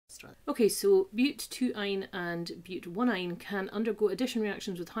rather. Okay, so but2-ine and but1-ine can undergo addition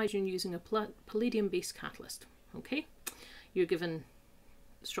reactions with hydrogen using a palladium-based catalyst. Okay, you're given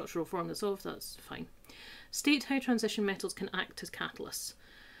structural formulas of, that's fine. State how transition metals can act as catalysts.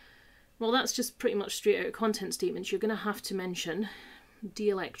 Well, that's just pretty much straight out of content statements. You're going to have to mention d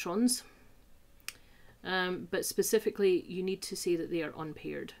electrons, but specifically you need to say that they are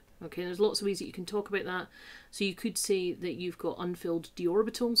unpaired. Okay, there's lots of ways that you can talk about that. So you could say that you've got unfilled d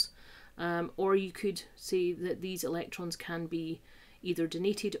orbitals, or you could say that these electrons can be either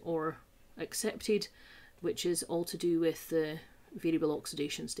donated or accepted, which is all to do with the variable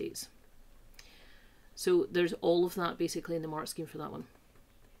oxidation states. So there's all of that basically in the mark scheme for that one.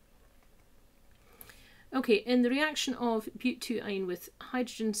 Okay, in the reaction of but2-ine with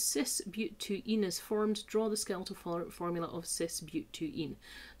hydrogen, cis-but2-ene is formed. Draw the skeletal formula of cis-but2-ene.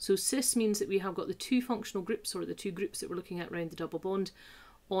 So cis means that we have got the two functional groups, or the two groups that we're looking at around the double bond,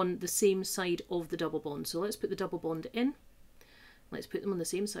 on the same side of the double bond. So let's put the double bond in. Let's put them on the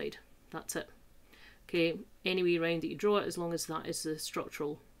same side. That's it. Okay, any way around that you draw it, as long as that is the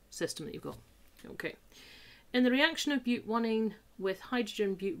structural system that you've got. Okay. In the reaction of but1-ine with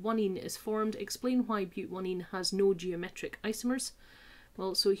hydrogen, but1-ene is formed. Explain why but1-ene has no geometric isomers.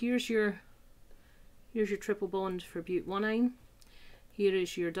 Well, so here's your triple bond for but1-ine. Here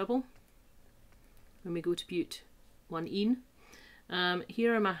is your double when we go to but1-ene.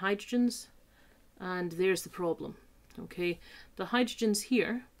 Here are my hydrogens, and there's the problem. Okay, the hydrogens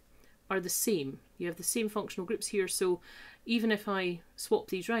here are the same. You have the same functional groups here, so even if I swap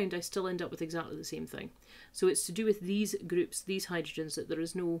these round, I still end up with exactly the same thing. So it's to do with these groups, these hydrogens, that there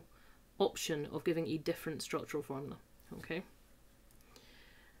is no option of giving a different structural formula. Okay.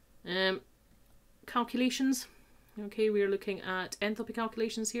 Calculations. Okay, we are looking at enthalpy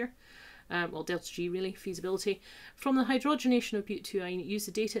calculations here. Well, delta G really, feasibility. From the hydrogenation of but2-ine, use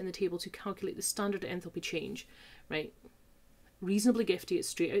the data in the table to calculate the standard enthalpy change. Right. Reasonably gifty, it's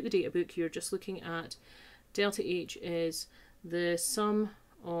straight out the data book. You're just looking at delta H is the sum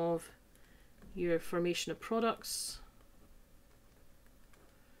of your formation of products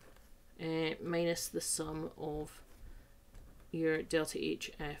minus the sum of your delta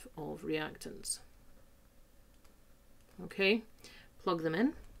HF of reactants. Okay, plug them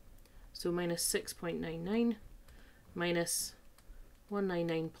in. So minus 6.99 minus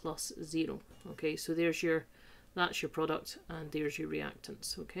 199 plus 0. Okay, so there's your, that's your product, and there's your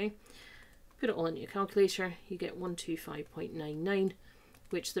reactants. Okay, put it all into your calculator, you get 125.99,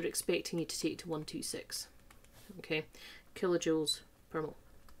 which they're expecting you to take to 126. Okay, kilojoules per mole.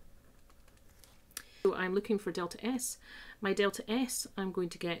 So I'm looking for delta S. My delta S I'm going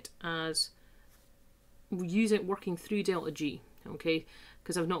to get as working through delta G. Okay,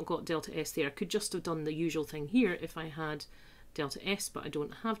 because I've not got delta S there. I could just have done the usual thing here if I had delta S, but I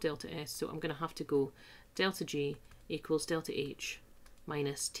don't have delta S, so I'm going to have to go delta G equals delta H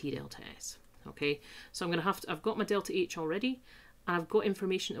minus T delta S. Okay, so I'm going to have to, I've got my delta H already, and I've got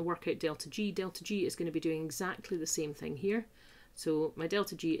information to work out delta G. Delta G is going to be doing exactly the same thing here. So my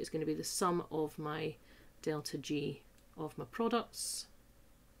delta G is going to be the sum of my delta G of my products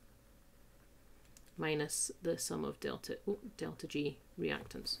minus the sum of delta G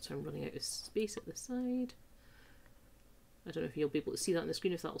reactants. So I'm running out of space at the side. I don't know if you'll be able to see that on the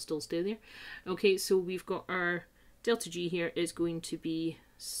screen, if that will still stay there. Okay, so we've got our delta G here is going to be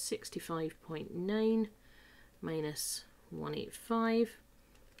 65.9 minus 185,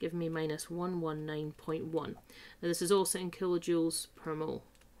 giving me minus 119.1. Now this is all set in kilojoules per mole.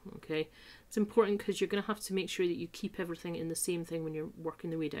 Okay, it's important because you're going to have to make sure that you keep everything in the same thing when you're working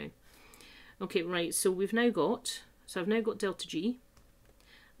the way down. Okay, right, so we've now got, I've now got delta G,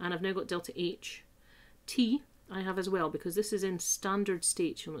 and I've now got delta H. T I have as well, because this is in standard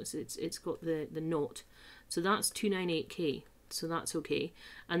state. You'll notice it's got the naught. So that's 298K, so that's okay.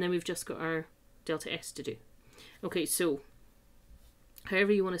 And then we've just got our delta S to do. Okay, so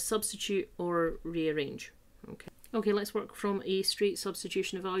however you want to substitute or rearrange. Okay, let's work from a straight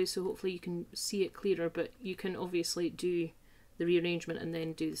substitution of values, so hopefully you can see it clearer, but you can obviously do the rearrangement and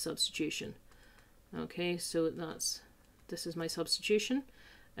then do the substitution. Okay, so this is my substitution.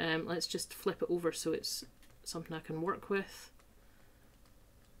 Let's just flip it over so it's something I can work with.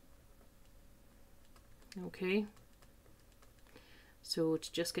 Okay, so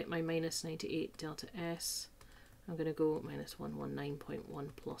to just get my minus 98 delta S, I'm going to go minus 119.1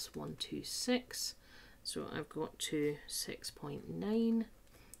 plus 126. So I've got to 6.9,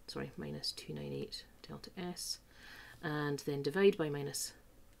 sorry, minus 298 delta S, and then divide by minus,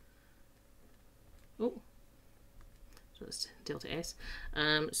 so that's delta S.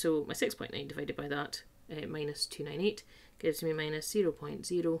 So my 6.9 divided by that, minus 298, gives me minus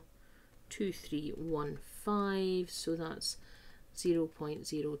 0.02315, so that's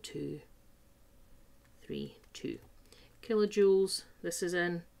 0.0232 kilojoules. This is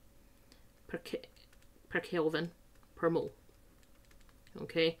in per Kelvin per mole.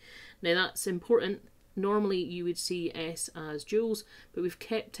 Okay, now that's important. Normally you would see S as joules, but we've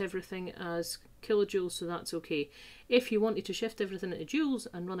kept everything as kilojoules, so that's okay. If you wanted to shift everything into joules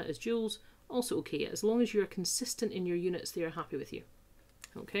and run it as joules, also okay. As long as you're consistent in your units, they are happy with you.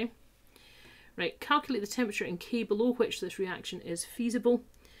 Okay. Right, calculate the temperature in K below which this reaction is feasible.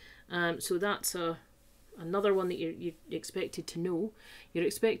 So that's another one that you're expected to know. You're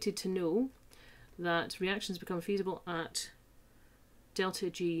expected to know that reactions become feasible at delta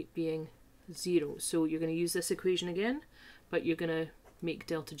G being 0. So you're going to use this equation again, but you're going to make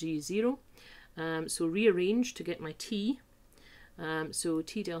delta G 0. So rearrange to get my T. So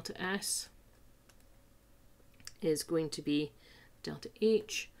T delta S is going to be delta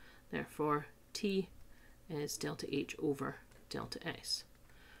H, therefore T is delta H over delta S.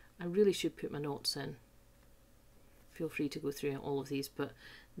 I really should put my notes in. Feel free to go through all of these, but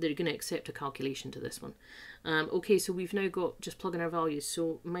they're going to accept a calculation to this one. Okay, so we've now got, just plug in our values,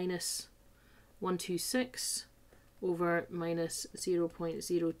 so minus 126 over minus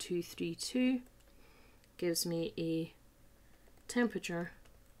 0.0232 gives me a temperature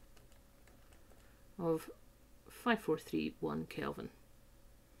of 5431 Kelvin.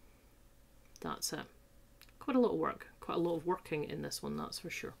 That's it. Quite a lot of work, quite a lot of working in this one, that's for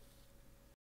sure.